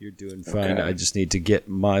You're doing fine. Okay. I just need to get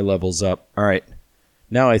my levels up. All right.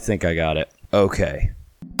 Now I think I got it. Okay.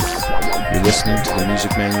 You're listening to the Music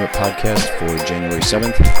Manument podcast for January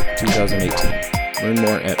 7th, 2018. Learn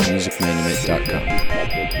more at musicmanument.com.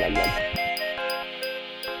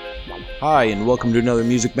 Hi, and welcome to another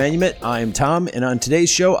Music Manument. I'm Tom, and on today's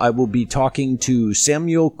show, I will be talking to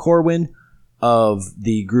Samuel Corwin of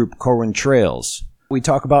the group Corwin Trails. We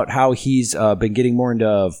talk about how he's been getting more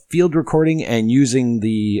into field recording and using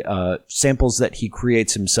the samples that he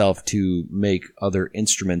creates himself to make other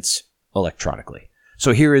instruments electronically.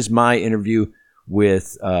 So here is my interview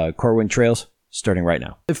with Corwin Trails, starting right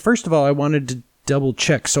now. First of all, I wanted to double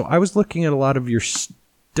check. So I was looking at a lot of your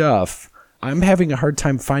stuff. I'm having a hard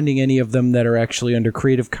time finding any of them that are actually under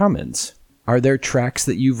Creative Commons. Are there tracks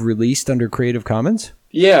that you've released under Creative Commons?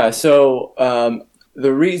 Yeah, so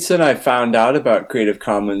the reason I found out about Creative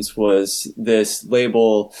Commons was this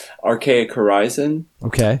label, Archaic Horizon.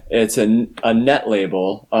 Okay. It's a net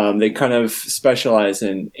label. They kind of specialize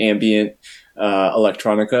in ambient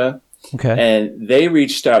electronica. Okay. And they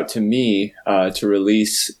reached out to me to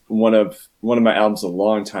release one of my albums a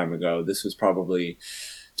long time ago. This was probably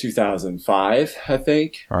 2005, I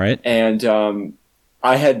think. All right. And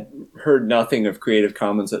I had heard nothing of Creative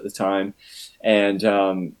Commons at the time.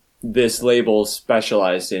 And this label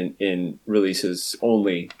specialized in releases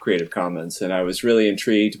only Creative Commons, and I was really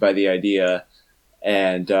intrigued by the idea.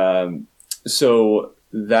 And so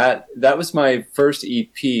that was my first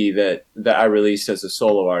EP that I released as a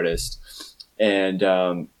solo artist, and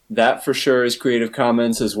that for sure is Creative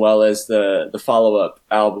Commons, as well as the follow-up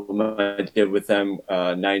album I did with them,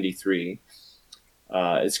 93.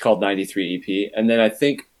 It's called 93 EP, and then I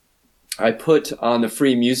think I put on the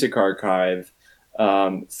Free Music Archive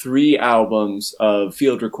 3 albums of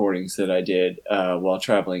field recordings that I did while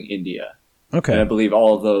traveling India. Okay. And I believe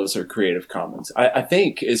all of those are Creative Commons. I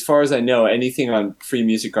think, as far as I know, anything on Free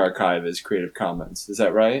Music Archive is Creative Commons. Is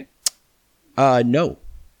that right? No,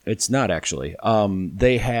 it's not actually.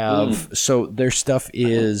 They have, so their stuff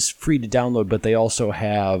is free to download, but they also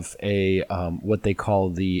have a what they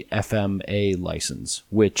call the FMA license,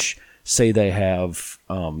 which say they have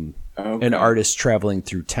an artist traveling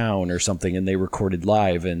through town or something, and they recorded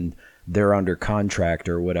live and they're under contract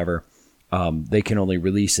or whatever. They can only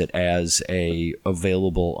release it as a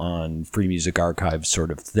available on Free Music Archive sort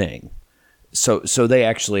of thing. So they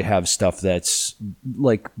actually have stuff that's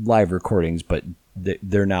like live recordings, but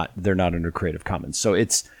they're not under Creative Commons. So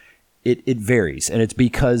it varies, and it's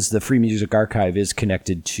because the Free Music Archive is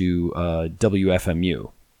connected to WFMU.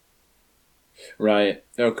 Right.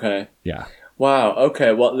 Okay. Yeah. Wow.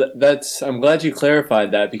 Okay. Well, I'm glad you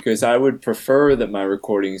clarified that, because I would prefer that my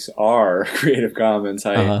recordings are Creative Commons.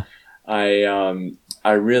 I love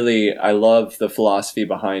the philosophy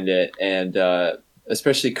behind it, and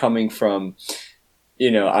especially coming from,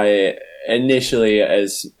 I initially,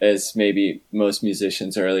 as maybe most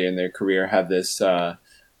musicians early in their career, have this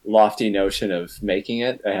lofty notion of making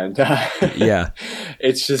it, and yeah,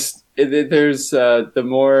 it's just there's the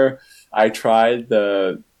more I tried,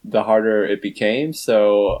 the harder it became.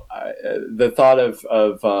 So the thought of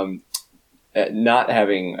not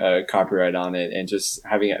having a copyright on it and just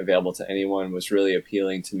having it available to anyone was really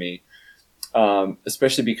appealing to me,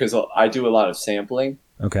 especially because I do a lot of sampling.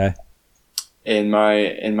 Okay. In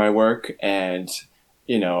my work, and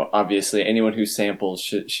obviously anyone who samples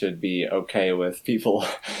should be okay with people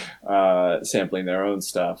sampling their own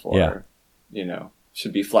stuff, or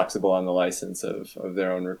should be flexible on the license of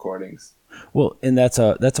their own recordings. Well, and that's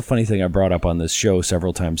a funny thing I brought up on this show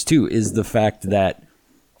several times too, is the fact that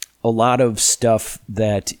a lot of stuff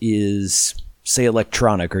that is, say,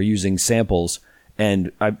 electronic or using samples,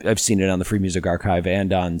 and I've seen it on the Free Music Archive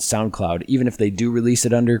and on SoundCloud, even if they do release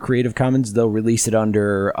it under Creative Commons, they'll release it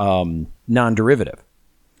under non-derivative,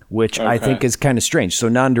 which I think is kind of strange. So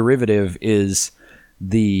non-derivative is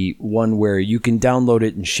the one where you can download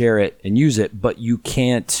it and share it and use it, but you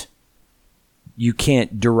can't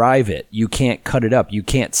derive it. You can't cut it up. You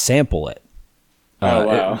can't sample it. Oh,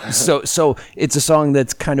 wow. So it's a song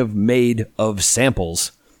that's kind of made of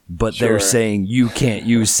samples, but Sure. They're saying you can't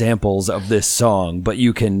use samples of this song, but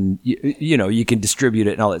you can, you can distribute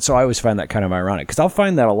it and all that. So I always find that kind of ironic, because I'll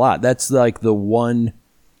find that a lot. That's like the one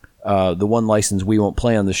license we won't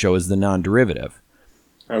play on the show is the non-derivative.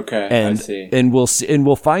 Okay, and, I see. And we'll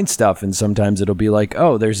find stuff, and sometimes it'll be like,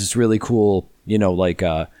 oh, there's this really cool, like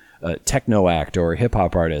a techno act or a hip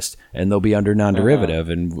hop artist, and they'll be under non-derivative,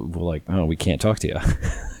 and we're like, oh, we can't talk to you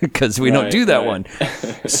because we don't do that one.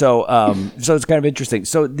 So it's kind of interesting.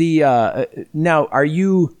 So the now, are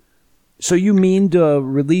you So you mean to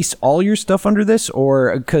release all your stuff under this,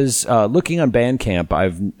 or because looking on Bandcamp,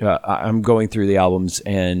 I'm going through the albums,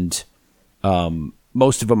 and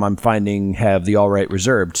most of them I'm finding have the all rights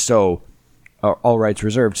reserved. So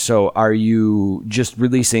are you just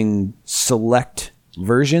releasing select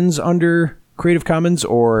versions under Creative Commons,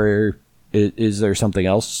 or is there something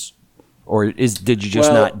else, or did you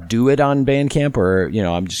just not do it on Bandcamp, or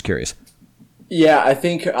I'm just curious. Yeah, I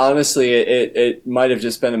think honestly it might have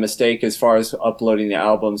just been a mistake as far as uploading the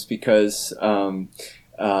albums, because the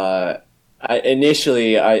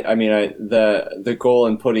goal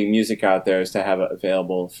in putting music out there is to have it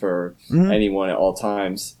available for anyone at all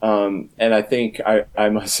times. And I think I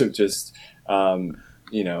must have just clicked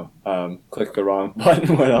the wrong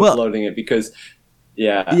button when uploading it, because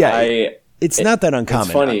it's not that uncommon.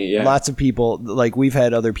 It's funny, yeah. Lots of people, like we've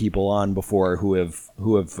had other people on before who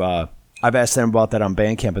have I've asked them about that on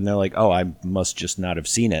Bandcamp, and they're like, "Oh, I must just not have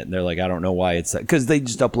seen it." And they're like, "I don't know why it's that," because they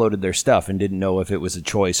just uploaded their stuff and didn't know if it was a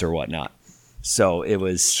choice or whatnot. So it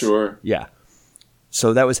was yeah.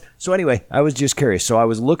 So anyway, I was just curious. So I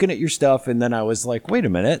was looking at your stuff, and then I was like, "Wait a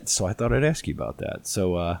minute!" So I thought I'd ask you about that.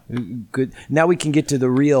 So good. Now we can get to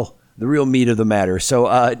the real meat of the matter.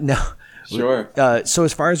 So now, sure. So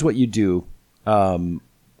as far as what you do,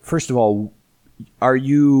 first of all, are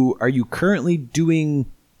you currently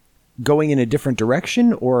going in a different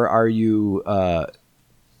direction, or are you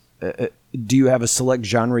do you have a select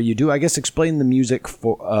genre you do? I guess explain the music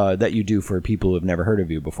that you do for people who have never heard of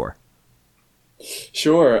you before.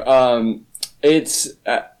 Sure. I'm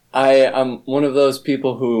one of those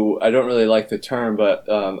people who, I don't really like the term, but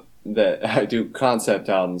that I do concept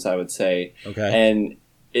albums, I would say. Okay. And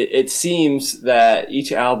it seems that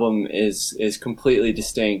each album is completely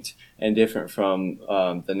distinct and different from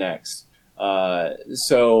the next.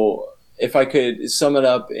 So if I could sum it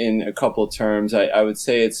up in a couple of terms, I would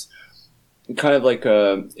say it's kind of like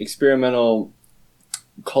a experimental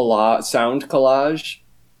sound collage.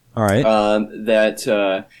 All right.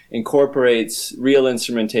 That incorporates real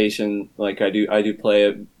instrumentation. Like I do play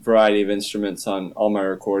a variety of instruments on all my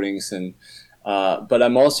recordings, and but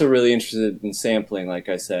I'm also really interested in sampling, like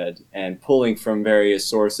I said, and pulling from various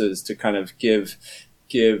sources to kind of give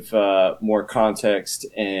more context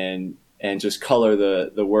and just color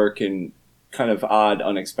the work in kind of odd,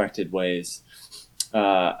 unexpected ways.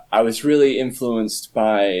 I was really influenced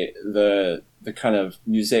by the kind of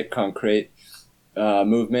musique concrète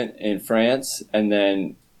movement in France, and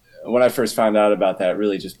then when I first found out about that, it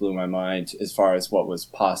really just blew my mind as far as what was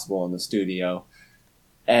possible in the studio.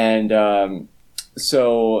 And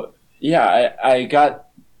so yeah, I got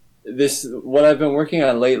this. What I've been working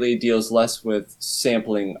on lately deals less with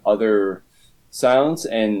sampling other sounds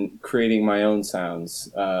and creating my own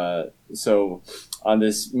sounds. So on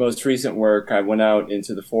this most recent work, I went out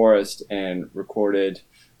into the forest and recorded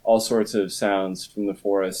all sorts of sounds from the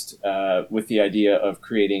forest with the idea of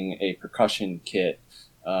creating a percussion kit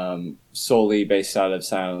solely based out of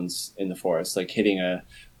sounds in the forest, like hitting a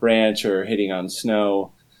branch or hitting on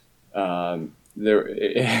snow. There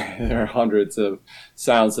are hundreds of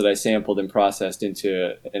sounds that I sampled and processed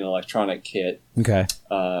into an electronic kit. Okay.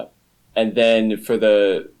 And then for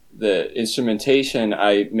the instrumentation,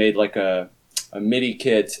 I made like a MIDI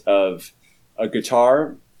kit of a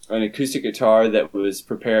guitar, an acoustic guitar that was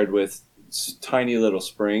prepared with tiny little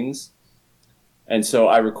springs. And so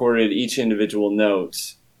I recorded each individual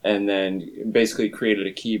note and then basically created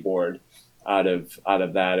a keyboard out of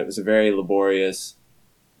that. It was a very laborious,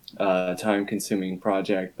 time-consuming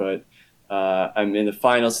project, but I'm in the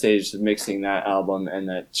final stage of mixing that album, and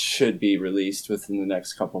that should be released within the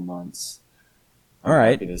next couple months. All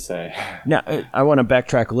right. Happy to say. Now, I want to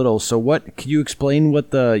backtrack a little. So could you explain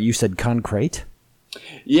what you said concrete?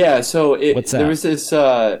 Yeah, so What's that? There was this,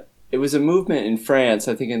 it was a movement in France,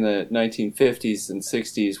 I think in the 1950s and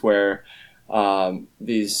 60s, where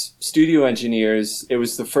these studio engineers, it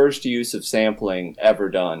was the first use of sampling ever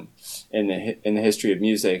done in the history of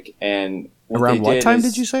music. And around what time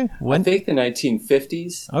did you say? When? I think the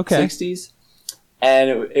 1950s, okay. 60s.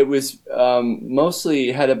 And it was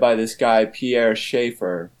mostly headed by this guy, Pierre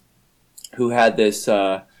Schaeffer, who had this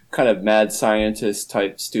kind of mad scientist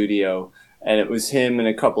type studio. And it was him and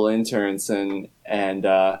a couple interns, and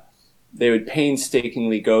they would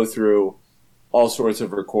painstakingly go through all sorts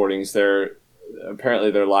of recordings. Apparently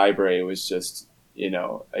their library was just,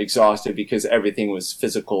 exhausted because everything was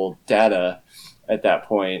physical data at that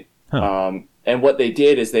point. Huh. And what they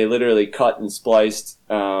did is they literally cut and spliced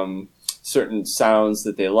certain sounds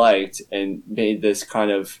that they liked and made this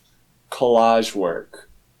kind of collage work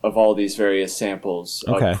of all these various samples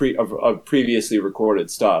okay. of previously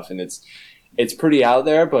recorded stuff. And it's pretty out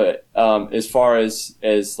there, but as far as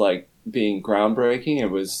like being groundbreaking,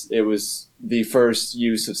 it was the first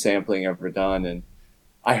use of sampling ever done, and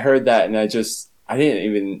I heard that, and I didn't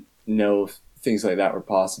even know things like that were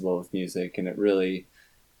possible with music, and it really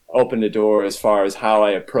opened a door as far as how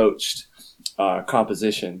I approached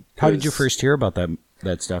composition. How did you first hear about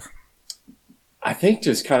that stuff? I think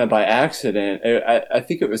just kind of by accident. I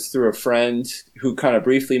think it was through a friend who kind of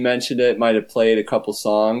briefly mentioned it, might have played a couple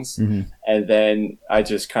songs, and then I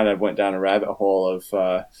just kind of went down a rabbit hole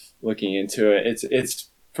of looking into it. It's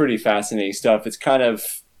pretty fascinating stuff. It's kind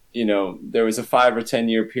of, you know, there was a 5 or 10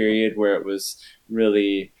 year period where it was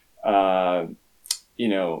really, you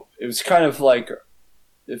know, it was kind of like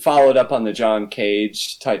it followed up on the John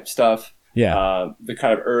Cage type stuff. Yeah. The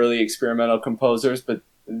kind of early experimental composers, but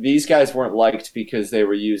these guys weren't liked because they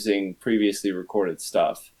were using previously recorded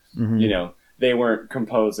stuff. You know, they weren't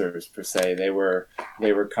composers per se. They were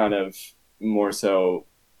kind of more so,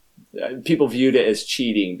 people viewed it as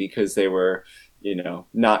cheating because they were, you know,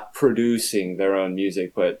 not producing their own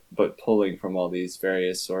music, but pulling from all these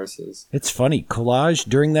various sources. It's funny. Collage,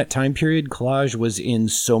 during that time period, collage was in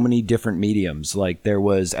so many different mediums. Like there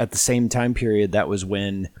was, at the same time period, that was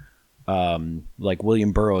when like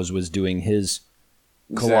William Burroughs was doing his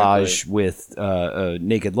collage with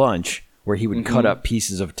Naked Lunch, where he would cut up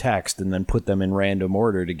pieces of text and then put them in random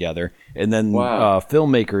order together. And then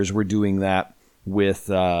filmmakers were doing that with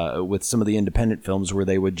some of the independent films, where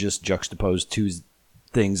they would just juxtapose two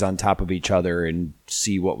things on top of each other and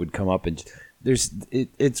see what would come up. And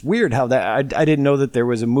it's weird how that I didn't know that there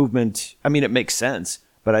was a movement. I mean, it makes sense,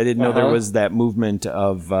 but I didn't know there was that movement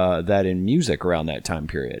of that in music around that time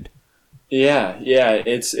period. Yeah,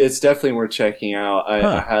 it's definitely worth checking out.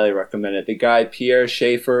 I highly recommend it. The guy Pierre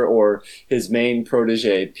Schaeffer, or his main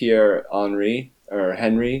protege Pierre Henry,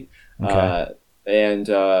 and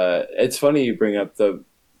it's funny you bring up the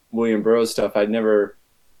William Burroughs stuff. I'd never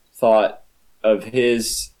thought of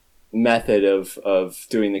his method of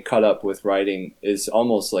doing the cut up with writing is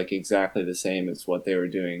almost like exactly the same as what they were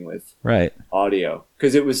doing with audio,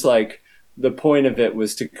 because it was like the point of it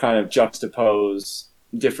was to kind of juxtapose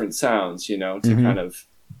different sounds, you know, to kind of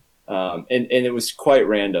and it was quite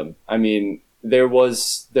random. I mean, there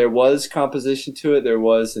was composition to it, there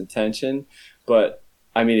was intention, but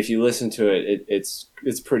I mean, if you listen to it,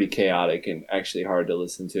 it's pretty chaotic and actually hard to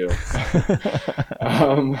listen to.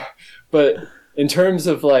 But in terms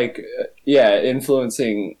of like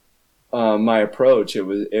influencing my approach,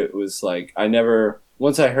 it was like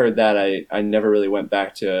once I heard that, I never really went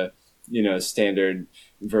back to, you know, standard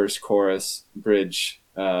verse, chorus, bridge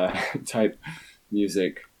type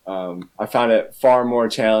music. I found it far more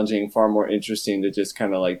challenging, far more interesting to just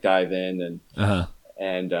kind of like dive in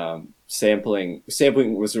and sampling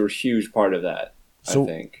was a huge part of that. So I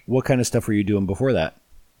think. What kind of stuff were you doing before that?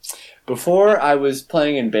 Before, I was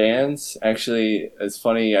playing in bands. Actually, it's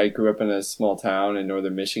funny, I grew up in a small town in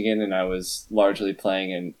northern Michigan, and I was largely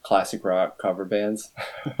playing in classic rock cover bands.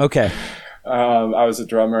 Okay. I was a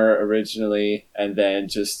drummer originally, and then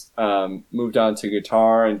just moved on to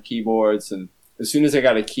guitar and keyboards. And as soon as I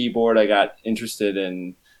got a keyboard, I got interested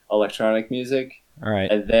in electronic music. All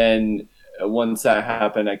right. And then once that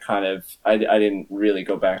happened, I didn't really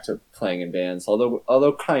go back to playing in bands,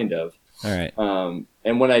 although kind of. All right.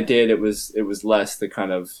 And when I did, it was less the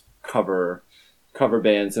kind of cover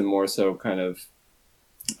bands and more so kind of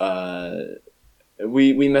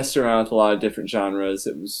we messed around with a lot of different genres.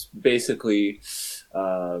 It was basically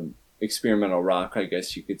experimental rock, I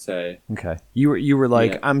guess you could say. Okay. You were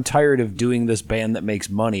like, I'm tired of doing this band that makes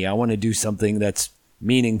money. I want to do something that's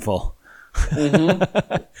meaningful. Mm-hmm.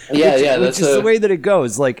 That's the way that it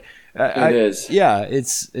goes. Like, it is. Yeah,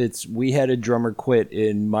 it's. We had a drummer quit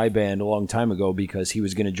in my band a long time ago because he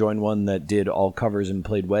was going to join one that did all covers and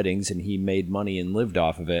played weddings, and he made money and lived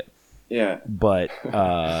off of it. Yeah. But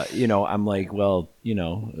you know, I'm like, well, you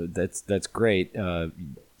know, that's great.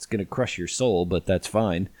 It's going to crush your soul, but that's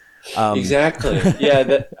fine. Exactly.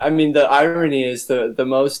 Yeah. I mean, the irony is the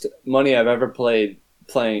most money I've ever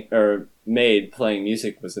made playing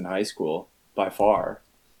music was in high school by far.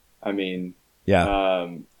 I mean. Yeah.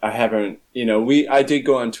 I haven't, you know, I did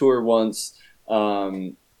go on tour once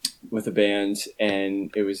with a band,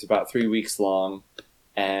 and it was about 3 weeks long,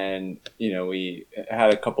 and, you know, we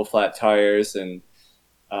had a couple flat tires, and,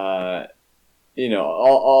 you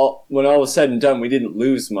know, when all was said and done, we didn't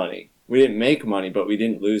lose money. We didn't make money, but we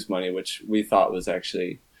didn't lose money, which we thought was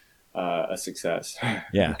actually a success.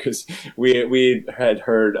 Yeah. Because we had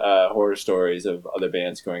heard horror stories of other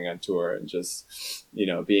bands going on tour and just, you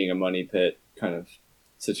know, being a money pit kind of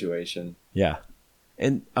situation. Yeah.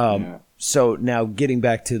 And Yeah. so now getting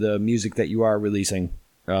back to the music that you are releasing.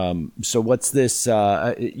 So what's this?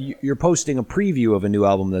 You're posting a preview of a new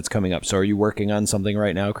album that's coming up. So are you working on something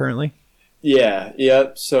right now currently? Yeah,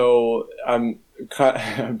 yep. So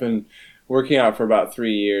I've been working out for about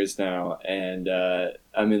 3 years now, and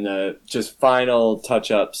I'm in the just final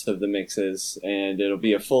touch-ups of the mixes, and it'll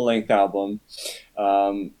be a full-length album,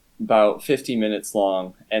 about 50 minutes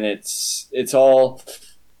long, and it's all,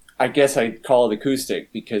 I guess I'd call it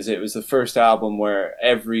acoustic because it was the first album where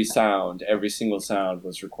every single sound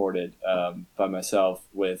was recorded by myself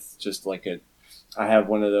with just like I have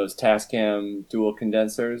one of those Tascam dual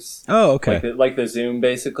condensers. Oh, okay. Like the Zoom,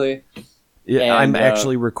 basically. Yeah, And, I'm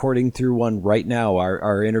actually recording through one right now.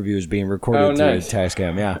 Our interview is being recorded through nice.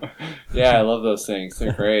 Tascam. Yeah. Yeah, I love those things.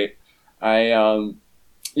 They're great.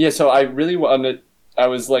 So I really wanted. I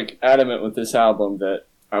was like adamant with this album that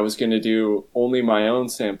I was going to do only my own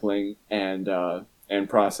sampling and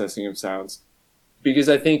processing of sounds, because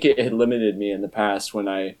I think it had limited me in the past when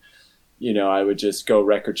I would just go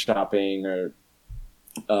record shopping or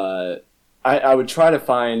I would try to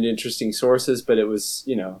find interesting sources, but it was,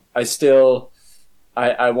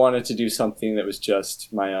 I wanted to do something that was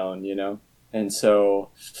just my own, And so,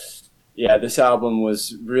 yeah, this album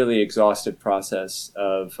was really exhaustive process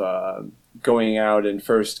of going out and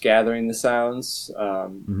first gathering the sounds.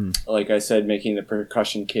 Like I said, making the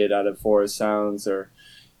percussion kit out of forest sounds or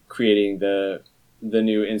creating the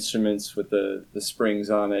new instruments with the springs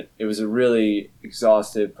on it. It was a really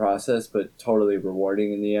exhaustive process, but totally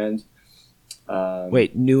rewarding in the end.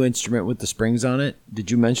 Wait, new instrument with the springs on it? Did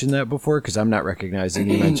you mention that before? Because I'm not recognizing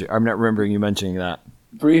I'm not remembering you mentioning that.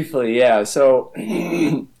 Briefly, yeah. So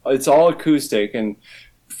it's all acoustic, and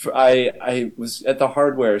I was at the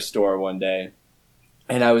hardware store one day,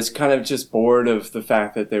 and I was kind of just bored of the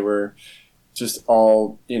fact that they were just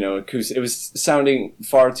all, acoustic. It was sounding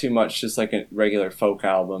far too much just like a regular folk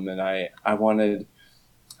album, and I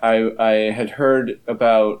had heard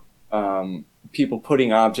about people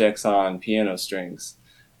putting objects on piano strings,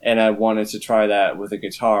 and I wanted to try that with a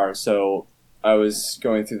guitar. So I was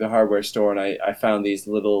going through the hardware store, and I found these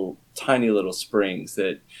tiny little springs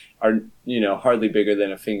that are, hardly bigger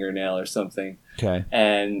than a fingernail or something. Okay.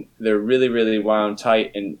 And they're really, really wound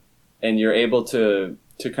tight, and you're able to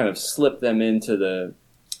kind of slip them into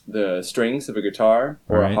the strings of a guitar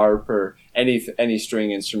or a harp or any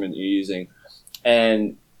string instrument you're using.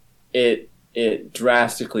 And it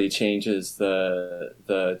drastically changes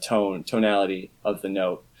the tonality of the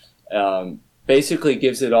note. Basically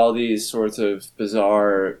gives it all these sorts of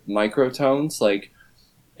bizarre microtones. Like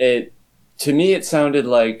to me, it sounded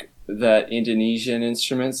like that Indonesian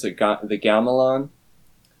instruments, the gamelan.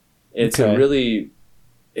 It's okay. a really,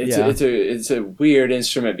 it's a weird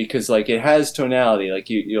instrument because like it has tonality. Like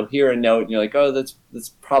you'll hear a note and you're like, oh, that's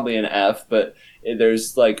probably an F, but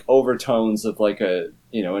there's like overtones of like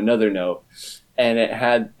another note, and it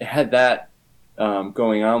had that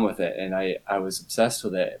going on with it, and I was obsessed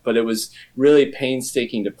with it. But it was really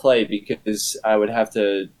painstaking to play because I would have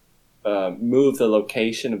to move the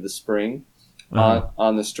location of the spring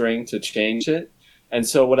on the string to change it. And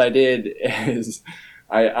so what I did is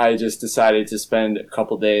I just decided to spend a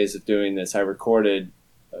couple days of doing this. I recorded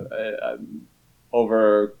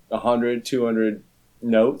over 100, 200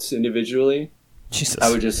 notes individually. Jesus. I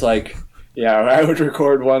would just I would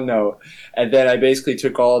record one note, and then I basically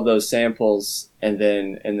took all of those samples and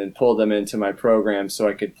then pulled them into my program so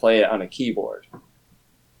I could play it on a keyboard,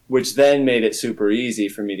 which then made it super easy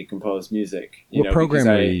for me to compose music. What program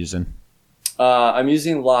are you using? I'm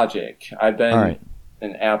using Logic. I've been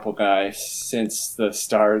an Apple guy since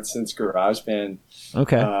GarageBand.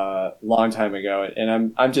 Okay. Long time ago,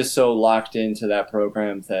 and I'm just so locked into that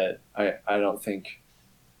program that I don't think.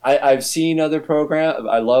 I've seen other programs.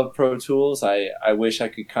 I love Pro Tools. I wish I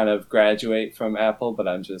could kind of graduate from Apple, but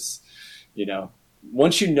I'm just,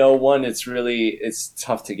 once you know one, it's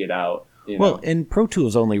tough to get out. Well, and Pro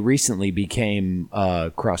Tools only recently became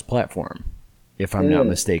cross-platform, if I'm not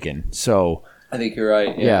mistaken. So I think you're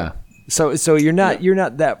right. Yeah. So you're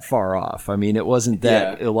not that far off. I mean, it wasn't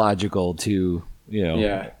that illogical to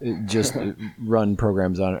just run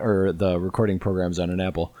programs on or the recording programs on an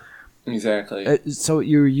Apple. Exactly. So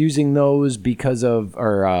you're using those because of,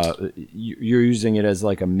 or you're using it as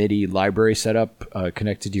like a MIDI library setup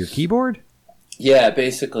connected to your keyboard? Yeah,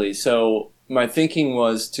 basically. So my thinking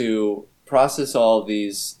was to process all of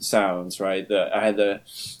these sounds, right? I had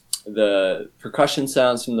the percussion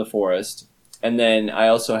sounds from the forest, and then I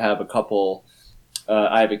also have a couple.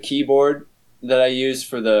 I have a keyboard that I use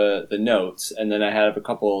for the notes, and then I have a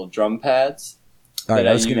couple drum pads. All right,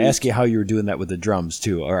 I was going to ask you how you were doing that with the drums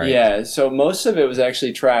too. All right. Yeah, so most of it was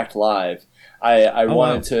actually tracked live. I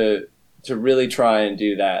wanted to really try and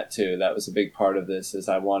do that too. That was a big part of this. Is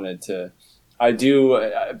I plan to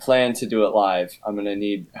do it live. I'm going to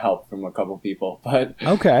need help from a couple people, but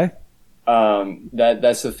okay.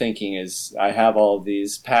 That's the thinking. Is I have all of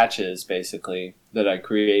these patches basically that I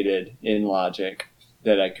created in Logic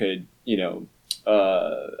that I could,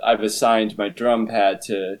 I've assigned my drum pad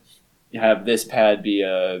to have this pad be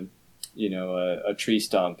a tree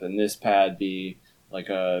stump and this pad be like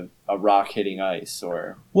a rock hitting ice.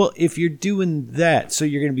 Or well, if you're doing that, so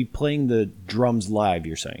you're going to be playing the drums live,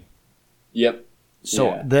 you're saying? Yep.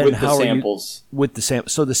 So then with how the samples. With the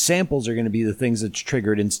samples. So the samples are going to be the things that's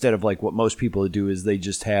triggered instead of like what most people do is they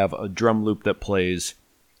just have a drum loop that plays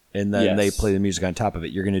and then they play the music on top of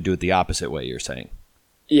it. You're going to do it the opposite way, you're saying?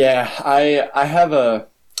 Yeah, I have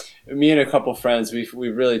me and a couple friends, we've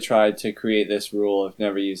really tried to create this rule of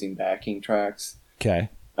never using backing tracks. Okay.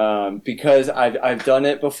 Because I've done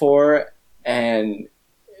it before, and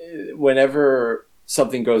whenever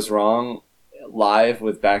something goes wrong live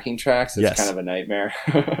with backing tracks, it's kind of a nightmare.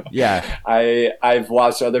 Yeah. I've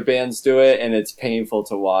watched other bands do it, and it's painful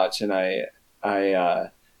to watch. And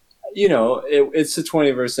it's the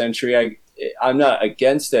 21st century. I'm not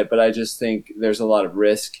against it, but I just think there's a lot of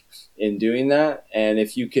risk in doing that. And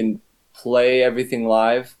if you can play everything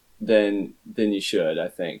live, then you should, I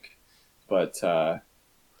think. But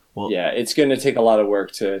it's going to take a lot of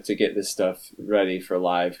work to get this stuff ready for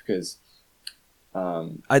live because.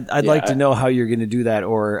 I'd like to know how you're going to do that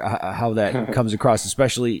or how that comes across.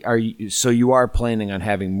 Especially, you are planning on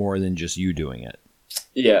having more than just you doing it?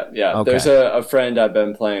 Yeah. Okay. There's a friend I've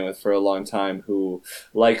been playing with for a long time who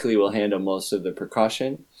likely will handle most of the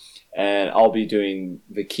percussion, and I'll be doing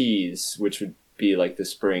the keys, which would be like the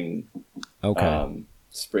spring,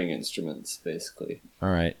 spring instruments, basically. All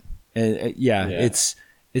right, and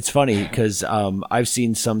it's funny because I've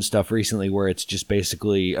seen some stuff recently where it's just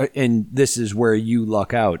basically, and this is where you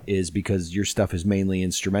luck out is because your stuff is mainly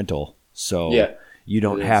instrumental, so you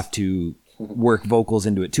don't have to work vocals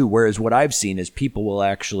into it too. Whereas what I've seen is people will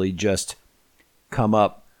actually just come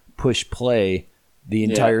up, push play, the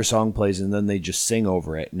entire song plays, and then they just sing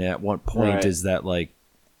over it. And at what point is that like,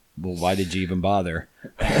 well, why did you even bother?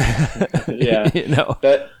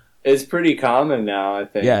 That is pretty common now, I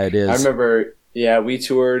think. Yeah, it is. I remember, we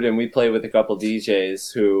toured and we played with a couple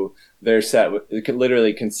DJs who their set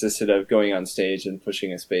literally consisted of going on stage and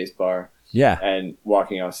pushing a space bar. Yeah. And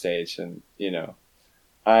walking off stage, and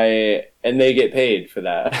and they get paid for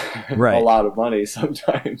that. Right. A lot of money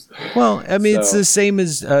sometimes. Well, I mean, it's the same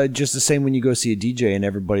as just the same when you go see a DJ and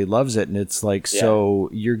everybody loves it, and it's like,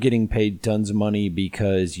 so you're getting paid tons of money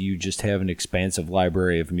because you just have an expansive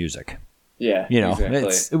library of music. Yeah,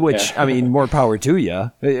 exactly. I mean, more power to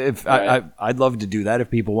you. If I'd love to do that.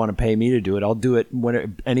 If people want to pay me to do it, I'll do it.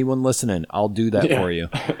 Anyone listening, I'll do that for you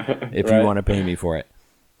if you want to pay me for it.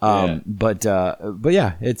 But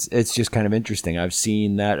yeah, it's just kind of interesting. I've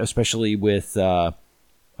seen that, especially with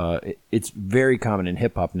it's very common in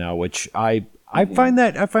hip hop now, which I find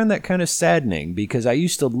that kind of saddening because I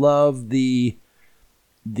used to love the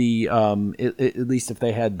at least if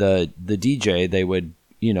they had the DJ, they would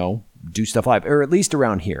do stuff live, or at least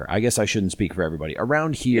around here. I guess I shouldn't speak for everybody.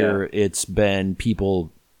 Around here, it's been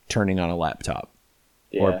people turning on a laptop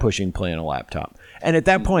or pushing play on a laptop. And at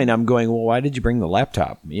that point, I'm going, well, why did you bring the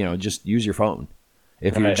laptop? Just use your phone.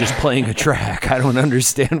 If you're just playing a track, I don't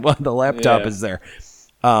understand why the laptop is there.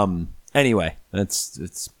 Anyway,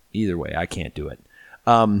 it's either way. I can't do it.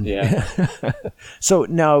 So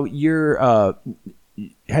now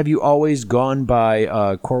have you always gone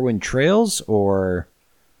by Corwin Trails, or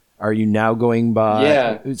are you now going by?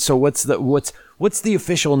 Yeah. So what's the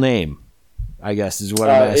official name? I guess is what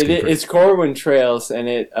I'm asking. It's Corwin Trails,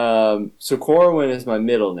 and so Corwin is my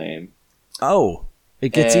middle name. Oh, it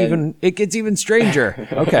gets even stranger.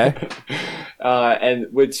 Okay.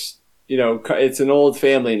 And which it's an old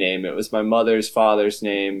family name. It was my mother's father's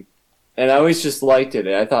name, and I always just liked it.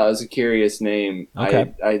 I thought it was a curious name.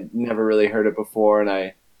 Okay. I never really heard it before,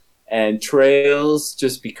 and Trails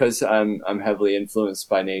just because I'm heavily influenced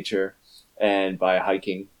by nature and by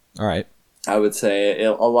hiking. All right. I would say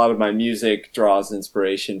a lot of my music draws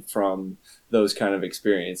inspiration from those kind of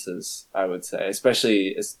experiences, I would say, especially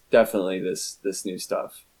it's definitely this new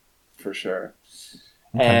stuff for sure.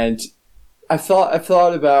 Okay. And I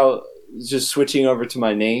thought about just switching over to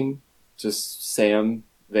my name, just Sam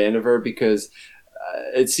Vandiver, because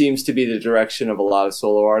it seems to be the direction of a lot of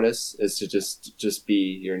solo artists is to just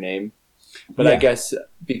be your name. But I guess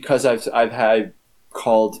because I've had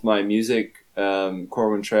called my music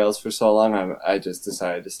Corwin Trails for so long, I just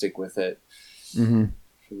decided to stick with it Mm-hmm.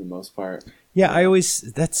 for the most part. Yeah,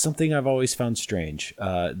 that's something I've always found strange.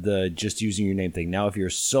 The just using your name thing. Now, if you're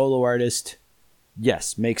a solo artist,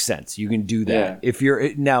 yes, makes sense. You can do that. Yeah. If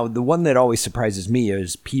you're now, the one that always surprises me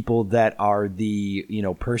is people that are the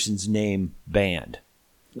person's name band.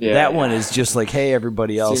 Yeah, That one is just like, hey,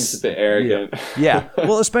 everybody else. Seems a bit arrogant. Yeah.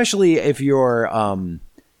 Well, especially if you're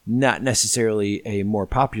not necessarily a more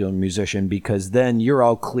popular musician, because then you're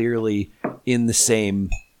all clearly in the same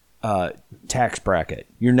tax bracket.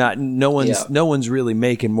 You're not. No one's really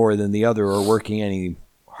making more than the other or working any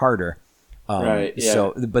harder. Right. Yeah.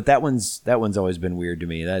 So, but that one's always been weird to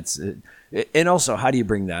me. That's and also, how do you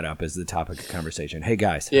bring that up as the topic of conversation? Hey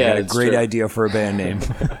guys, I got a great idea for a band name.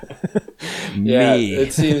 Yeah, Me.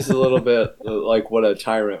 it seems a little bit like what a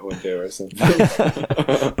tyrant would do or something.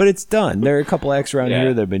 But it's done. There are a couple acts around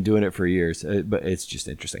here that have been doing it for years, but it's just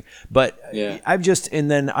interesting. But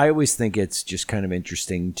and then I always think it's just kind of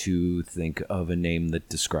interesting to think of a name that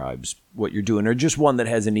describes what you're doing, or just one that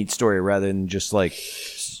has a neat story rather than just like,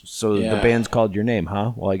 so the band's called your name,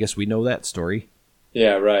 huh? Well, I guess we know that story.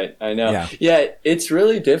 Yeah, right. I know. Yeah, it's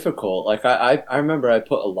really difficult. Like I remember I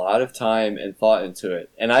put a lot of time and thought into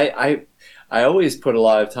it, and I always put a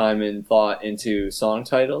lot of time and thought into song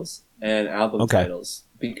titles and album titles,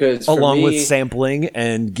 because along with sampling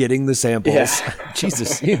and getting the samples.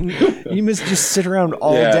 Jesus, you must just sit around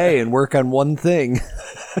all day and work on one thing.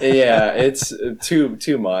 Yeah, it's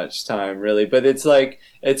too much time, really. But it's like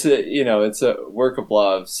it's a work of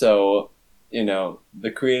love. So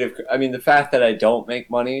the fact that I don't make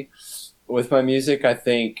money with my music, I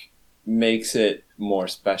think makes it more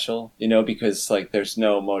special, because like there's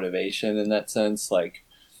no motivation in that sense. Like,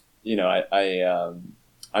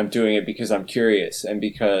 I'm doing it because I'm curious and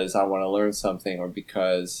because I want to learn something, or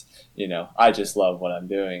because, I just love what I'm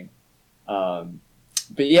doing.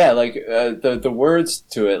 But yeah, like, the words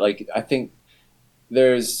to it, like, I think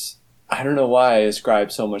I don't know why I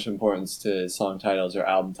ascribe so much importance to song titles or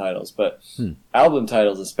album titles, but album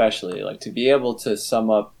titles especially, like, to be able to sum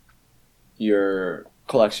up your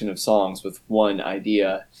collection of songs with one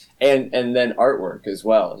idea and then artwork as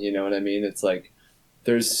well. You know what I mean? It's like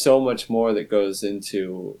there's so much more that goes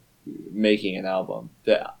into making an album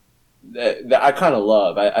that I kind of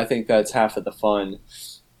love. I think that's half of the fun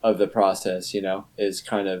of the process, is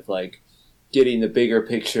kind of like getting the bigger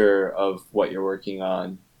picture of what you're working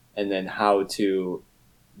on, and then how to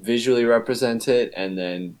visually represent it, and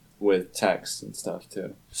then with text and stuff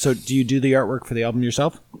too. So do you do the artwork for the album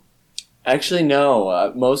yourself? Actually,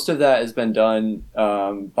 no. Most of that has been done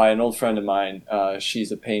by an old friend of mine.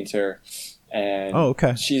 She's a painter,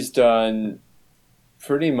 and she's done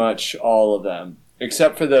pretty much all of them,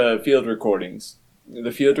 except for the field recordings.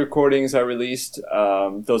 The field recordings I released,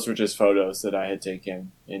 those were just photos that I had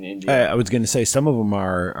taken in India. I was going to say some of them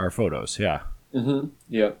are photos, yeah. Mm-hmm.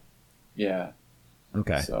 Yep. Yeah.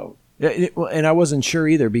 Okay. So, and I wasn't sure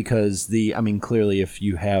either, because clearly if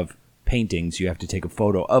you have paintings, you have to take a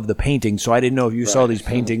photo of the painting. So I didn't know if you saw these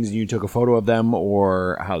paintings and you took a photo of them,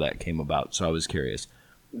 or how that came about. So I was curious.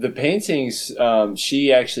 The paintings,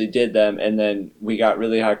 she actually did them, and then we got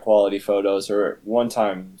really high quality photos, or one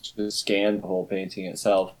time just scanned the whole painting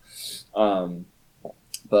itself. But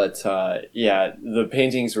the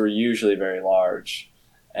paintings were usually very large,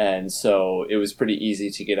 and so it was pretty easy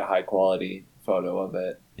to get a high quality photo of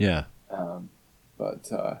it. Yeah.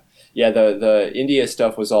 The India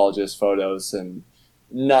stuff was all just photos and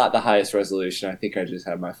not the highest resolution. I think I just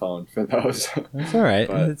had my phone for those. That's all right.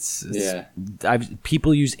 But,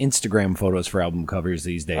 people use Instagram photos for album covers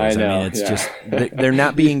these days. I know, it's just they're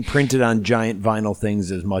not being printed on giant vinyl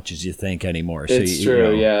things as much as you think anymore. It's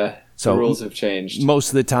true, yeah. So the rules have changed. Most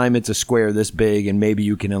of the time, it's a square this big, and maybe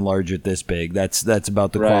you can enlarge it this big. That's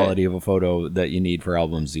about the quality of a photo that you need for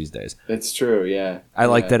albums these days. It's true, yeah. I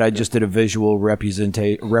like that I just did a visual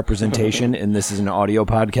representation, and this is an audio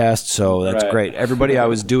podcast, so that's great. Everybody, I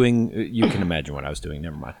was doing. You can imagine what I was doing.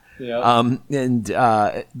 Never mind. Yeah.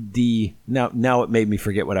 Now it made me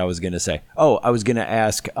forget what I was going to say. Oh, I was going to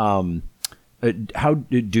ask. How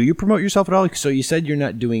do you promote yourself at all? So you said you're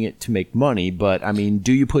not doing it to make money, but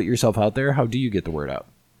do you put yourself out there? How do you get the word out?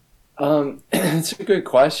 It's a good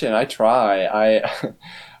question. I try.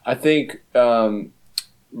 I think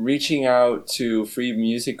reaching out to Free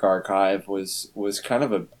Music Archive was kind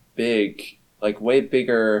of a big, like way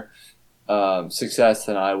bigger success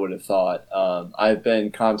than I would have thought. I've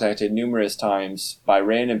been contacted numerous times by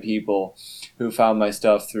random people who found my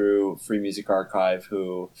stuff through Free Music Archive,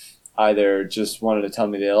 who either just wanted to tell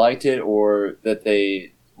me they liked it, or that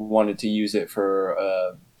they wanted to use it for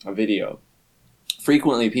a video.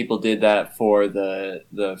 frequently people did that for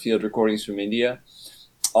the field recordings from India.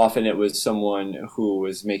 Often it was someone who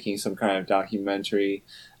was making some kind of documentary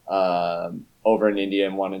over in India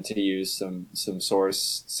and wanted to use some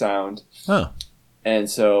source sound. Huh. And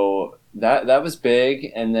so that was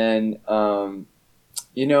big. And then, all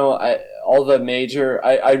the major,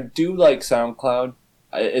 I do like SoundCloud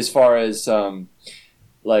as far as,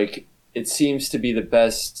 like, it seems to be the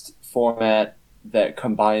best format that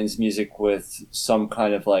combines music with some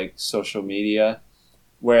kind of like social media,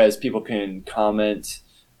 whereas people can comment.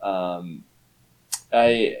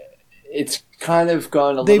 It's kind of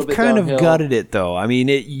gone a little bit They've kind downhill. of gutted it, though. I mean,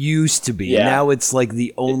 it used to be. Yeah. Now it's like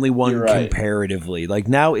the only one You're right. comparatively. Like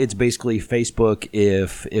now it's basically Facebook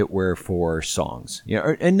if it were for songs.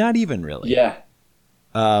 And not even really. Yeah.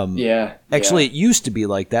 Yeah. Actually, it used to be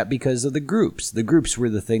like that because of the groups. The groups were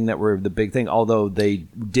the thing that were the big thing, although they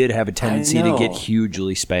did have a tendency to get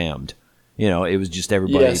hugely spammed. It was just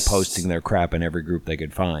everybody posting their crap in every group they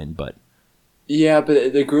could find, but yeah,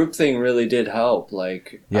 but the group thing really did help.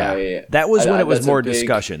 Like, that was when it was more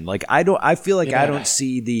discussion. Like, I feel like I don't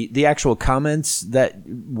see the actual comments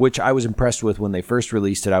which I was impressed with when they first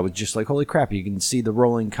released it. I was just like, holy crap, you can see the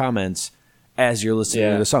rolling comments as you're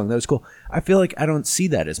listening to the song. That was cool. I feel like I don't see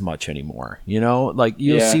that as much anymore. Like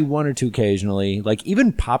you'll see one or two occasionally. Like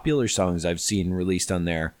even popular songs I've seen released on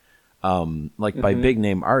there, like by big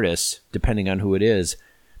name artists, depending on who it is.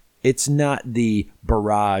 It's not the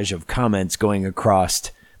barrage of comments going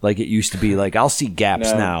across like it used to be. Like I'll see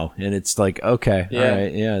gaps now, and it's like, okay, all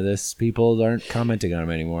right, this people aren't commenting on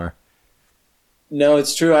them anymore. No,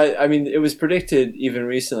 it's true. I mean, it was predicted even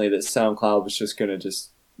recently that SoundCloud was just going to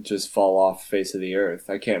just fall off the face of the earth.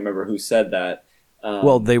 I can't remember who said that.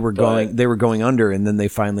 Well, they were going under, and then they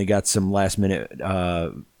finally got some last minute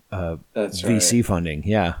VC funding.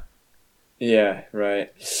 Yeah. Yeah.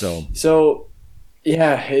 Right. So.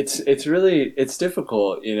 Yeah, it's really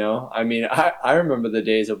difficult, I mean, I remember the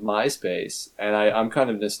days of MySpace, and I'm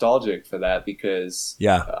kind of nostalgic for that because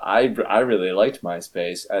I really liked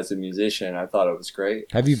MySpace as a musician. I thought it was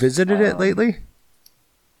great. Have you visited it lately?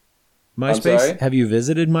 MySpace? I'm sorry? Have you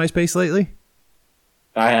visited MySpace lately?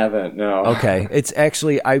 I haven't. No. Okay, it's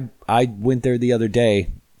actually I went there the other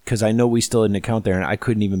day because I know we still had an account there, and I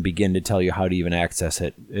couldn't even begin to tell you how to even access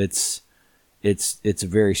it. It's a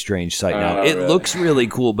very strange site now. It looks really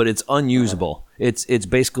cool, but it's unusable. It's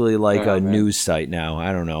basically like a news site now.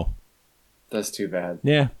 I don't know. That's too bad.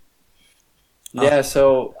 Yeah. Yeah.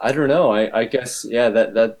 So I don't know. I guess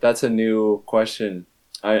that's a new question,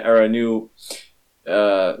 or a new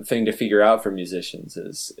thing to figure out for musicians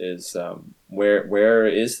is where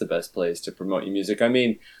is the best place to promote your music? I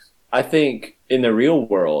mean, I think in the real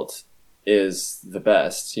world is the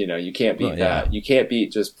best. You can't beat that. You can't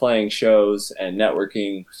beat just playing shows and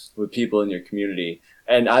networking with people in your community.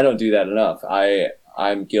 And I don't do that enough.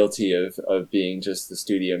 I'm guilty of being just the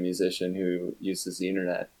studio musician who uses the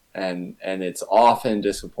internet, and it's often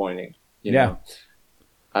disappointing. You know?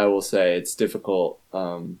 I will say it's difficult,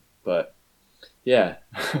 but yeah.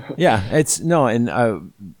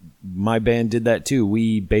 My band did that too.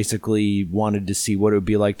 We basically wanted to see what it would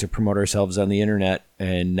be like to promote ourselves on the internet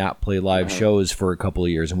and not play live shows for a couple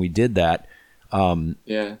of years, and we did that. And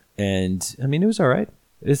I mean, it was all right.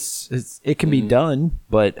 It can be done,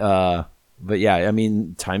 but yeah, I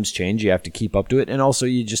mean, times change. You have to keep up to it, and also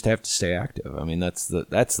you just have to stay active. I mean, that's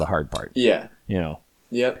the hard part. Yeah.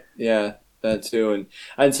 Yep. Yeah. That too,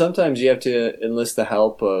 and sometimes you have to enlist the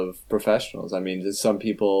help of professionals. I mean, some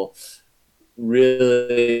people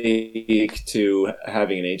really to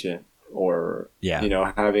having an agent or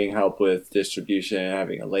having help with distribution,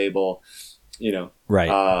 having a label, right.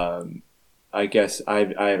 I guess I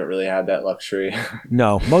haven't really had that luxury.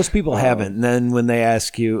 No, most people haven't. And then when they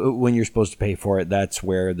ask you when you're supposed to pay for it, that's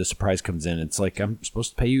where the surprise comes in. It's like, I'm supposed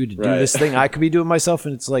to pay you to do this thing I could be doing myself,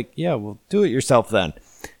 and it's like, yeah, well, do it yourself then.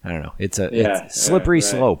 I don't know. It's a slippery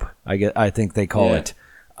slope. I think they call it.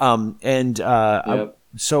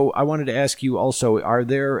 So I wanted to ask you also, are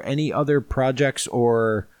there any other projects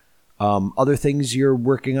or other things you're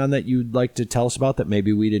working on that you'd like to tell us about that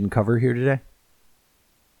maybe we didn't cover here today?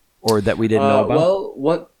 Or that we didn't know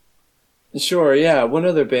about? Sure, yeah. One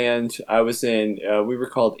other band I was in, we were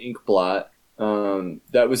called Inkblot.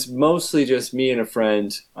 That was mostly just me and a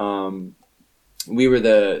friend. We were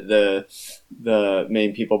the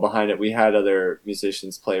main people behind it. We had other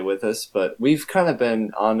musicians play with us, but we've kind of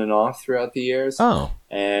been on and off throughout the years. Oh.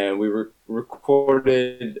 And we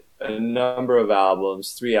recorded a number of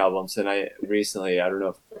albums, 3 albums, and I don't know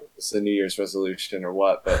if it's a New Year's resolution or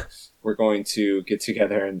what, but we're going to get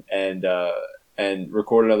together and and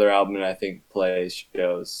record another album, and I think play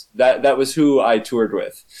shows. That was who I toured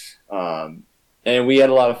with. And we had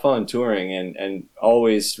a lot of fun touring, and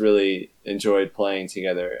always really enjoyed playing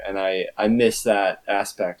together. And I miss that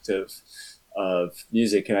aspect of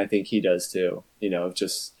music, and I think he does too. You know,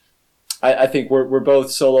 just I think we're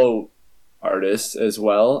both solo artists as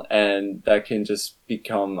well, and that can just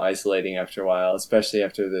become isolating after a while, especially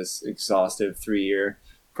after this exhaustive 3-year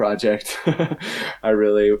project. I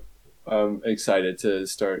really excited to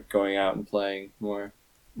start going out and playing more.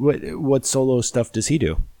 What solo stuff does he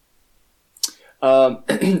do?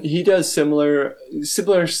 He does similar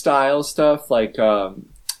style stuff like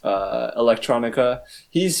electronica.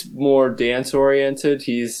 He's more dance oriented.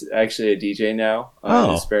 He's actually a DJ now in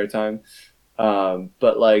his spare time.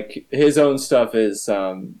 But like his own stuff is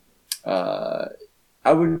I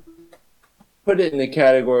would put it in the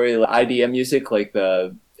category of IDM music, like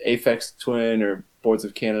the Aphex Twin or Boards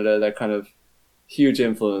of Canada, that kind of huge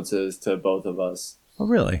influences to both of us. Oh,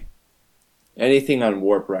 really? Anything on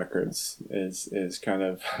Warp Records is kind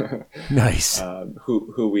of nice.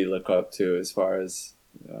 Who we look up to as far as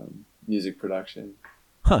music production.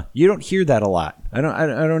 Huh? You don't hear that a lot. I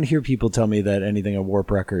don't hear people tell me that anything on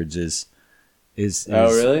Warp Records is.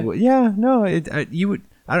 Oh, really? Well, yeah. No. You would.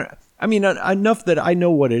 I don't. I mean, enough that I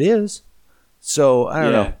know what it is. So I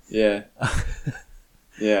don't know. Yeah.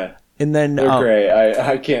 Yeah. And then they're great.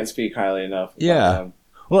 I can't speak highly enough. Yeah. Them.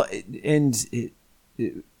 Well,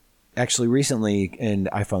 actually, recently, and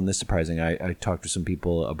I found this surprising. I talked to some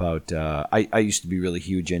people about. I used to be really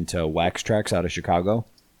huge into Wax Trax out of Chicago,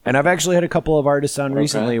 and I've actually had a couple of artists on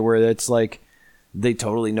recently where it's like they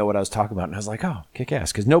totally know what I was talking about, and I was like, oh, kick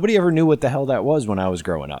ass, because nobody ever knew what the hell that was when I was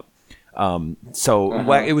growing up.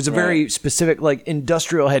 It was a very specific, like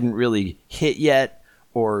industrial hadn't really hit yet,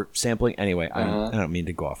 or sampling. Anyway, I don't mean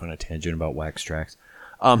to go off on a tangent about Wax Trax.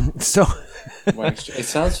 It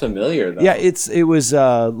sounds familiar though. Yeah, it was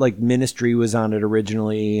like Ministry was on it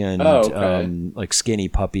originally, and like Skinny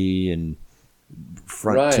Puppy and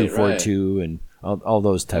Front 242 and all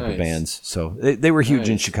those type of bands. So they were huge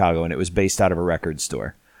in Chicago, and it was based out of a record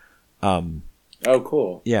store. Oh,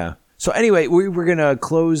 cool. Yeah. So anyway, we're gonna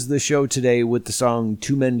close the show today with the song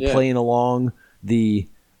Two Men Playing Along. Is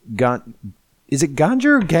it Ganja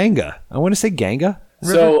or Ganga? I want to say Ganga.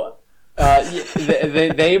 River? So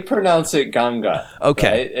they pronounce it Ganga.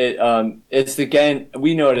 Okay. Right? It's the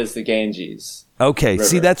we know it as the Ganges. Okay. River,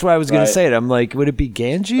 see, that's why I was going to say it. I'm like, would it be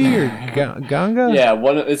Ganji or Ganga? Yeah,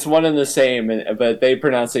 it's one and the same, but they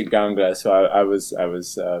pronounce it Ganga. So I was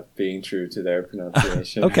being true to their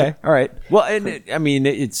pronunciation. Okay. All right. Well, and I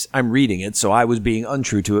mean, I'm reading it, so I was being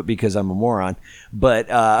untrue to it because I'm a moron. But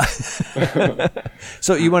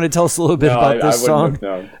so you want to tell us a little bit about this song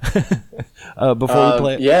before we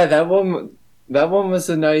play it? Yeah, that one was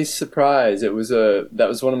a nice surprise. That was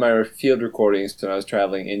one of my field recordings when I was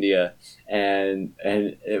traveling India, and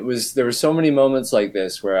there were so many moments like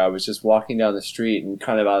this where I was just walking down the street and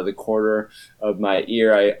kind of out of the corner of my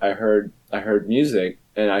ear I heard music,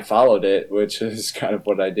 and I followed it, which is kind of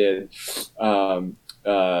what I did.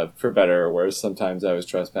 For better or worse, sometimes I was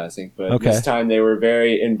trespassing, but this time they were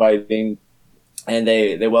very inviting, and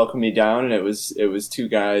they welcomed me down, and it was two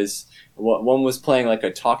guys. One was playing like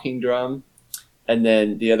a talking drum, and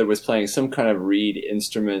then the other was playing some kind of reed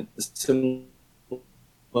instrument similar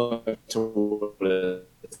to what a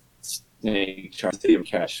snake charm,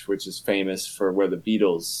 Cash, which is famous for where the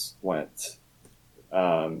Beatles went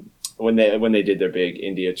when they did their big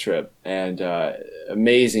India trip. And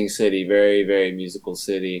amazing city, very, very musical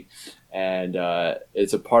city. And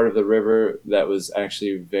it's a part of the river that was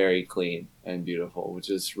actually very clean and beautiful, which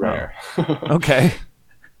is rare. Okay.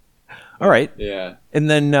 All right. Yeah. And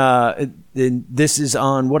then this is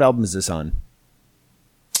on, what album is this on?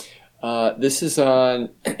 This is on,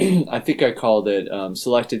 I think I called it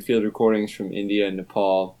Selected Field Recordings from India and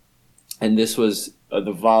Nepal. And this was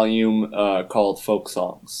the volume called Folk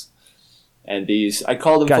Songs. And I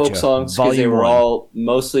called them folk songs because they were all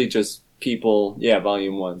mostly just people,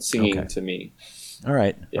 volume 1, singing to me. All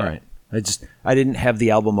right. Yeah. All right. I didn't have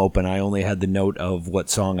the album open. I only had the note of what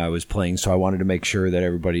song I was playing, so I wanted to make sure that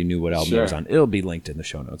everybody knew what album it was on. It'll be linked in the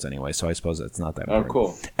show notes anyway, so I suppose that's not that important. Oh,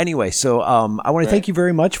 cool. Anyway, so I want to thank you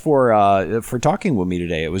very much for talking with me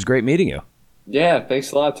today. It was great meeting you. Yeah,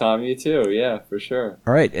 thanks a lot, Tom. You too. Yeah, for sure.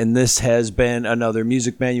 All right, and this has been another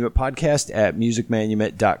Music Manumet podcast at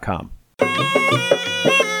musicmanumet.com.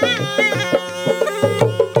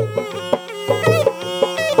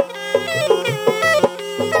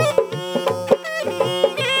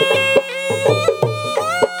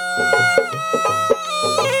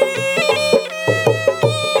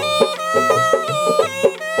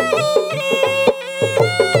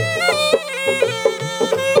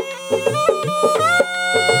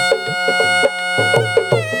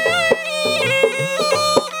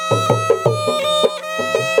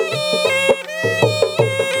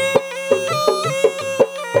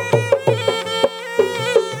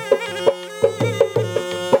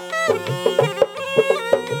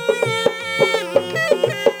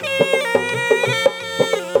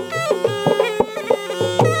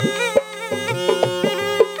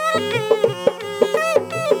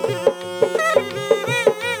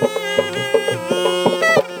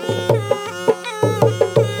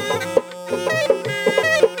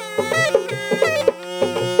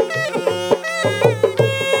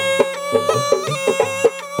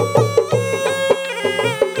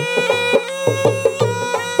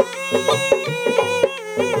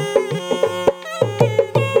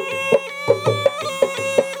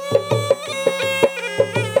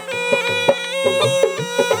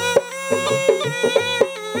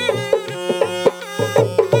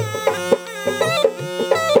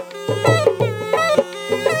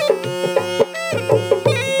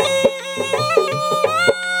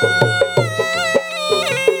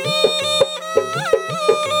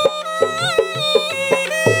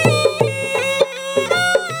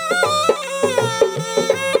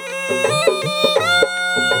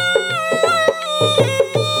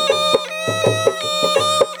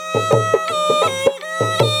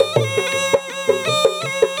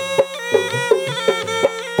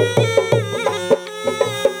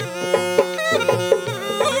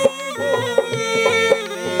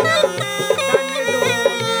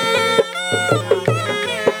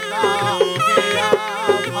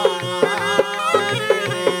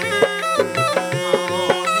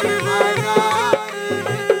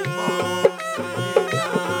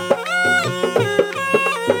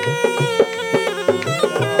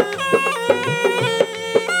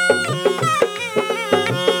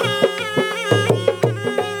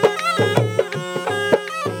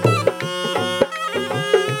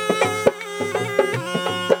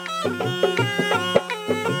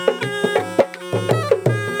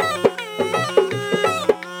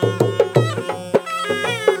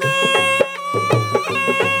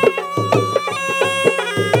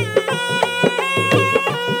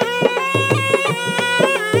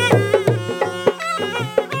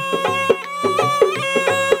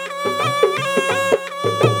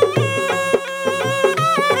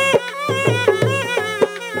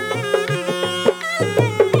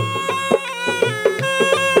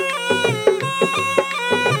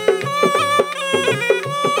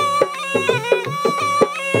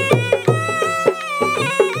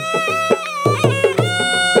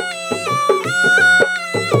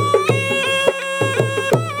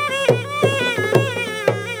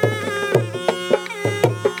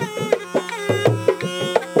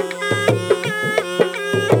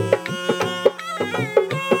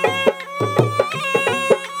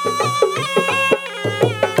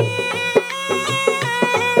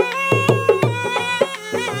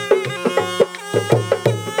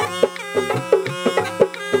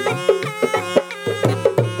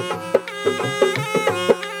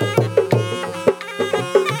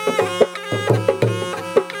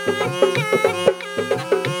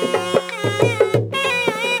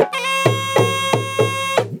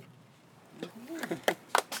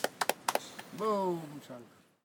 Boom, chunk.